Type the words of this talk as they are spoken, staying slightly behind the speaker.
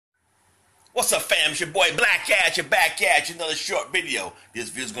What's up, fam? It's your boy Black Cat. You're back at you. Another short video. This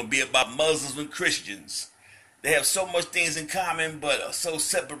video is going to be about Muslims and Christians. They have so much things in common, but are so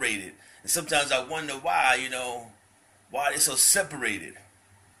separated. And sometimes I wonder why, why they're so separated.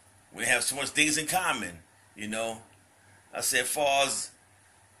 We have so much things in common, I said, as far as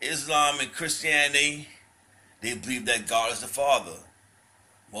Islam and Christianity, they believe that God is the Father.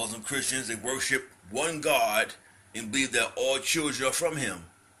 Muslim Christians, they worship one God and believe that all children are from Him.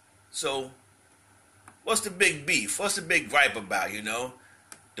 So, what's the big beef? What's the big gripe about,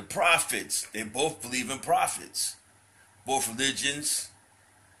 The prophets, they both believe in prophets. Both religions,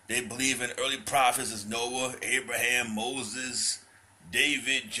 they believe in early prophets as Noah, Abraham, Moses,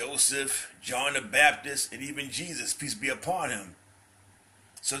 David, Joseph, John the Baptist, and even Jesus, peace be upon him.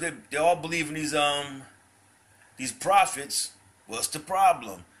 So they all believe in these prophets. What's the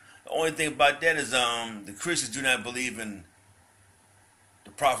problem? The only thing about that is the Christians do not believe in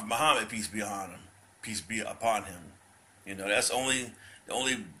the Prophet Muhammad, peace be upon him. That's the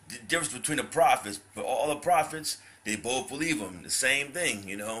only difference between the prophets. But all the prophets, they both believe them. The same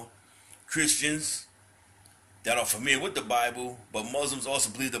thing, Christians that are familiar with the Bible, but Muslims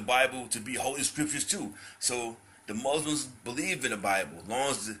also believe the Bible to be holy scriptures too. So the Muslims believe in the Bible, as long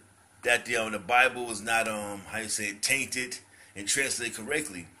as the Bible is not tainted and translated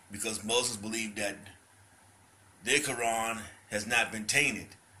correctly, because Muslims believe that their Quran has not been tainted,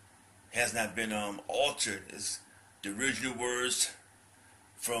 has not been altered. It's the original words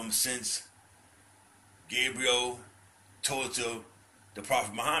from since Gabriel told it to the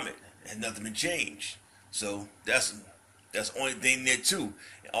Prophet Muhammad. It has nothing been changed. So that's the only thing there too.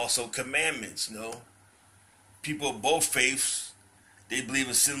 And also commandments, People of both faiths, they believe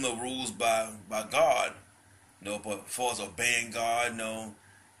in similar rules by God. But as far as obeying God,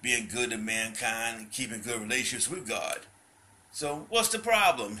 being good to mankind and keeping good relationships with God. So what's the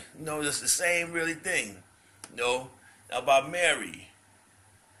problem? It's the same really thing. About Mary,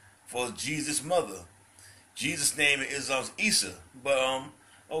 for Jesus' mother. Jesus' name in Islam is Isa. But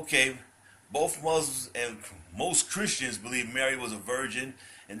okay, both Muslims and most Christians believe Mary was a virgin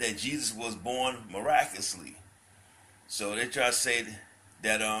and that Jesus was born miraculously. So they try to say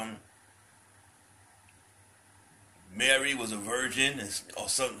that Mary was a virgin or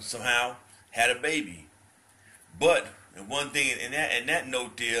somehow had a baby. But and one thing in that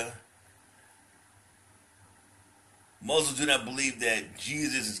note there, Muslims do not believe that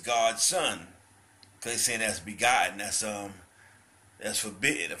Jesus is God's son, because they're saying that's begotten. That's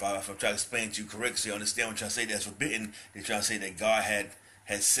forbidden. If I'm trying to explain it to you correctly, so you understand what I'm trying to say, that's forbidden. They're trying to say that God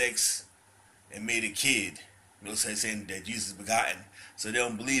had sex and made a kid. So they're saying that Jesus is begotten. So they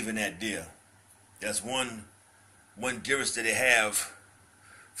don't believe in that deal. That's one difference that they have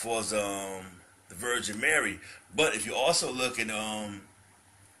for the Virgin Mary. But if you also look in the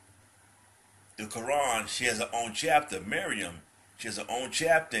Quran, she has her own chapter. Maryam, she has her own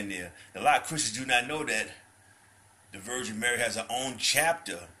chapter in there. A lot of Christians do not know that the Virgin Mary has her own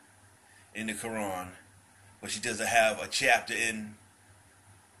chapter in the Quran, but she doesn't have a chapter in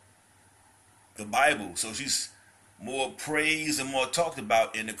the Bible. So she's more praised and more talked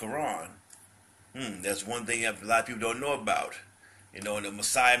about in the Quran. That's one thing a lot of people don't know about. The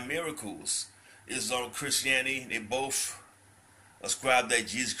Messiah miracles. Islam and Christianity, they both ascribe that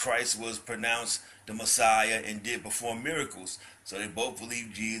Jesus Christ was pronounced the Messiah and did perform miracles. So they both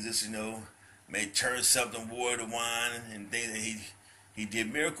believe Jesus, may turn something water to wine, and he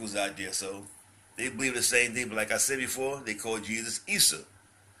did miracles out there. So they believe the same thing. But like I said before, they call Jesus Isa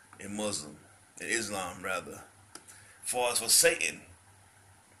in Islam rather. As far as for Satan,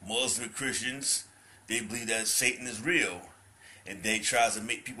 Muslim Christians, they believe that Satan is real, and they try to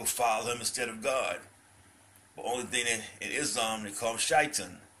make people follow him instead of God. But only thing in Islam, they call him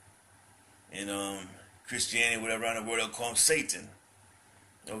Shaitan. In Christianity, whatever around the world, they'll call him Satan.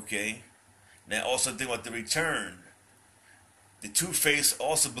 Okay. Now also think about the return. The two faiths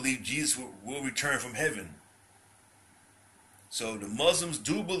also believe Jesus will return from heaven. So the Muslims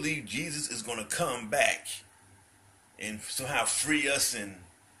do believe Jesus is going to come back and somehow free us, and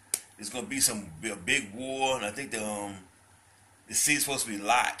there's going to be a big war. And I think the city's supposed to be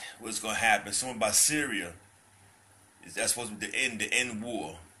Lot. What's going to happen? Something about Syria. That's supposed to be the end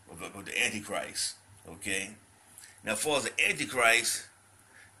war of the Antichrist. Okay. Now, as far as the Antichrist,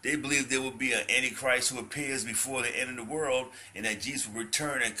 they believe there will be an Antichrist who appears before the end of the world, and that Jesus will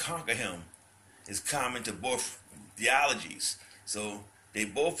return and conquer him. It's common to both theologies. So they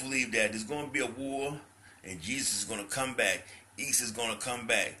both believe that there's going to be a war, and Jesus is going to come back. Isa is going to come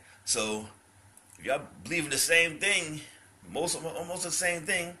back. So if y'all believe in the same thing, almost the same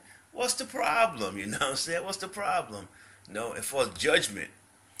thing, what's the problem? You know what I'm saying? What's the problem? As far as judgment,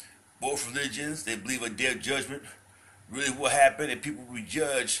 both religions, they believe a day of judgment really will happen, and people will be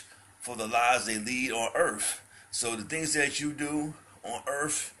judged for the lives they lead on earth. So the things that you do on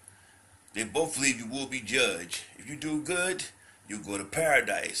earth, they both believe you will be judged. If you do good, you'll go to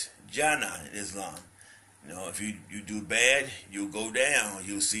paradise, Jannah in Islam. You know, if you do bad, you'll go down.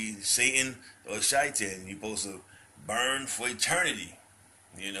 You'll see Satan or Shaitan. You're supposed to burn for eternity.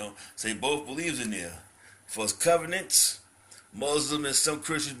 You know, so they both believes in there. For his covenants, Muslims and some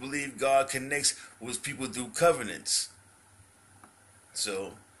Christians believe God connects with people through covenants.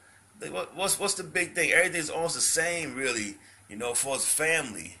 So, what's the big thing? Everything's almost the same, really. You know, for his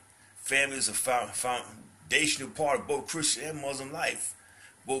family. Family is a foundational part of both Christian and Muslim life.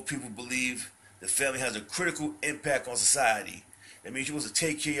 Both people believe the family has a critical impact on society. That means you're supposed to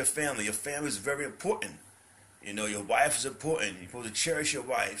take care of your family. Your family is very important. You know, your wife is important. You're supposed to cherish your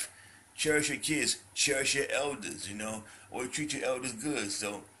wife, cherish your kids, cherish your elders, you know, or treat your elders good.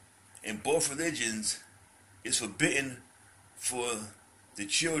 So, in both religions, it's forbidden for the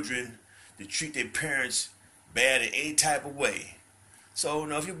children to treat their parents bad in any type of way. So, you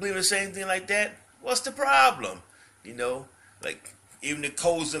know, if you believe in the same thing like that, what's the problem? You know, like even the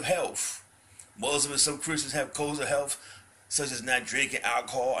codes of health. Muslims and some Christians have codes of health, such as not drinking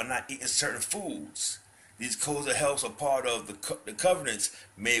alcohol or not eating certain foods. These codes of health are part of the covenants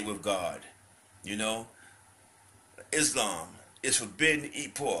made with God. You know, Islam, it's forbidden to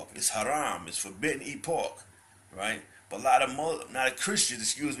eat pork. It's haram. It's forbidden to eat pork, right? But a lot of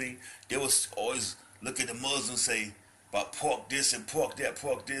Christians, they will always look at the Muslims and say about pork this and pork that,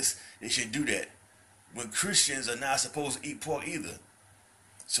 pork this. They shouldn't do that. When Christians are not supposed to eat pork either.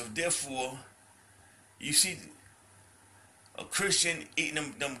 So therefore, you see a Christian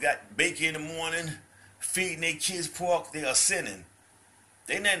eating them got bacon in the morning, feeding their kids pork, they are sinning.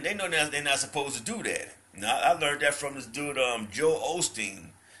 They know they're not supposed to do that. Now I learned that from this dude, Joel Osteen.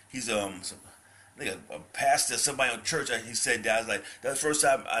 He's a pastor, somebody on church. He said that. I was like, that's the first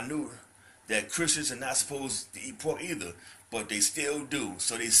time I knew that Christians are not supposed to eat pork either, but they still do.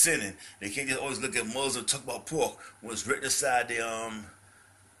 So they sinning. They can't just always look at Muslims and talk about pork when it's written aside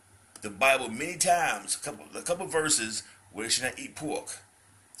the Bible many times. A couple verses where they should not eat pork.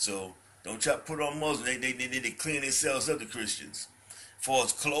 So don't try to put it on Muslims. They need to clean themselves up, the Christians. As far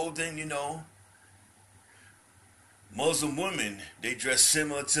as clothing, you know, Muslim women, they dress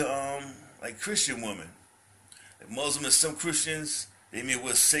similar to like Christian women. Muslims and some Christians, they may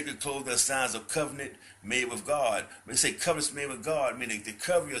wear sacred clothing as signs of covenant made with God. When they say covenants made with God, meaning they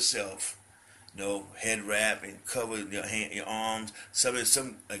cover yourself. You know, head wrap and cover your arms.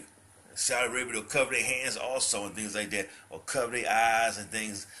 Some like Saudi Arabia, they'll cover their hands also and things like that, or cover their eyes and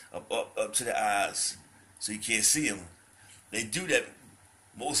things up to the eyes so you can't see them. They do that.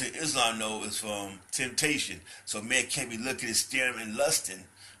 Most in Islam know is from temptation, so a man can't be looking and staring and lusting.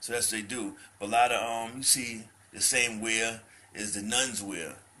 So that's what they do. But a lot of you see the same wear as the nuns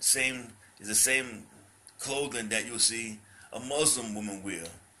wear. The same clothing that you'll see a Muslim woman wear.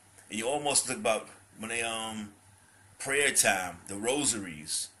 And you almost look about when they prayer time, the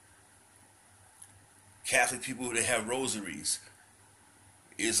rosaries. Catholic people, they have rosaries.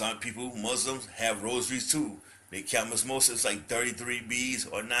 Islam people, Muslims, have rosaries too. They count as most, it's like 33 beads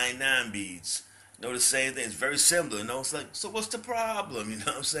or 99 beads. You know, the same thing. It's very similar. You know, it's like, so what's the problem? You know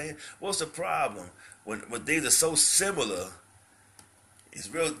what I'm saying? What's the problem? When things are so similar,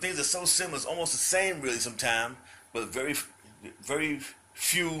 things are so similar, it's almost the same really sometimes, but very, very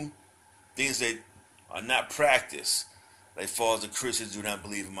few things that are not practiced. Like far as the Christians do not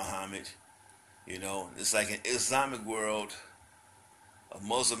believe in Muhammad. You know, it's like in Islamic world, a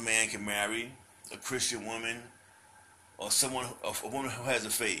Muslim man can marry a Christian woman or a woman who has a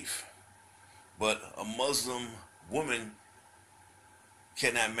faith. But a Muslim woman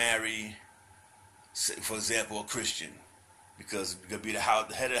cannot marry, say, for example, a Christian, because the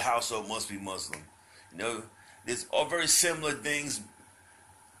head of the household must be Muslim. You know, there's all very similar things.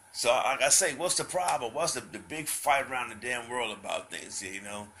 So like I say, what's the problem? What's the big fight around the damn world about things here, you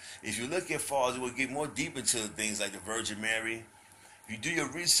know? If you look at far, we'll get more deep into things like the Virgin Mary. If you do your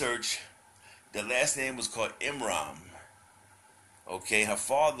research, the last name was called Imran. Okay, her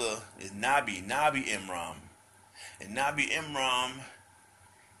father is Nabi Imran. And Nabi Imran,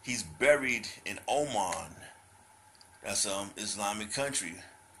 he's buried in Oman. That's Islamic country,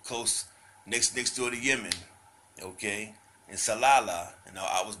 close next door to Yemen. Okay, in Salalah. And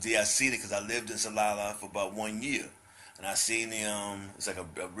I was there. I seen it because I lived in Salalah for about 1 year, and I seen the it's like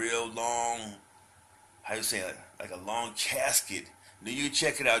a real long, how you say it, like a long casket. Then you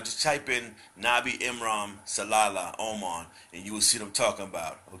check it out. Just type in Nabi Imran Salalah Oman, and you will see what I'm talking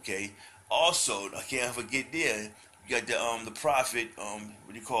about. Okay. Also, I can't forget there. You You got the prophet,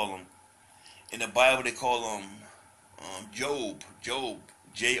 what do you call him? In the Bible they call him Job, Job.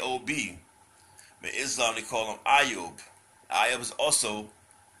 In Islam they call him Ayub. Ayub is also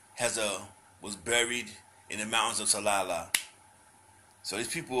was buried in the mountains of Salalah. So these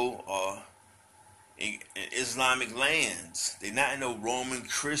people are in Islamic lands. They're not in no Roman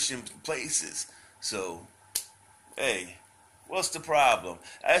Christian places. So, hey, what's the problem?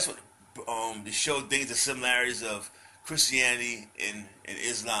 I just want to show things, the similarities of Christianity and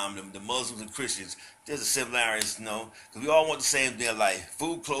Islam, the Muslims and Christians. There's a similarities, because we all want the same thing in life: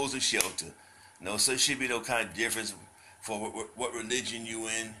 food, clothes, and shelter. So there should be no kind of difference for what religion you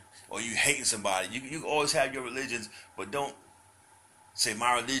in, or you hating somebody. You always have your religions, but don't say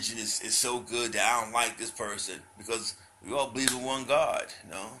my religion is so good that I don't like this person, because we all believe in one God.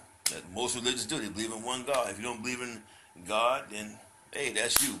 That most religions do. They believe in one God. If you don't believe in God, then hey,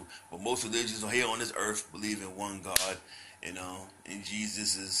 that's you. But most religions here on this earth believe in one God, and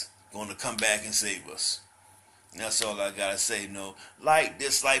Jesus is going to come back and save us. And that's all I gotta say. Like,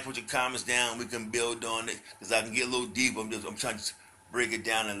 dislike, put your comments down. We can build on it, because I can get a little deep. I'm trying to break it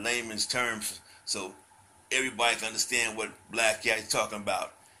down in layman's terms so everybody can understand what Black Cat is talking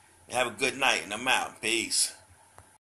about. Have a good night, and I'm out. Peace.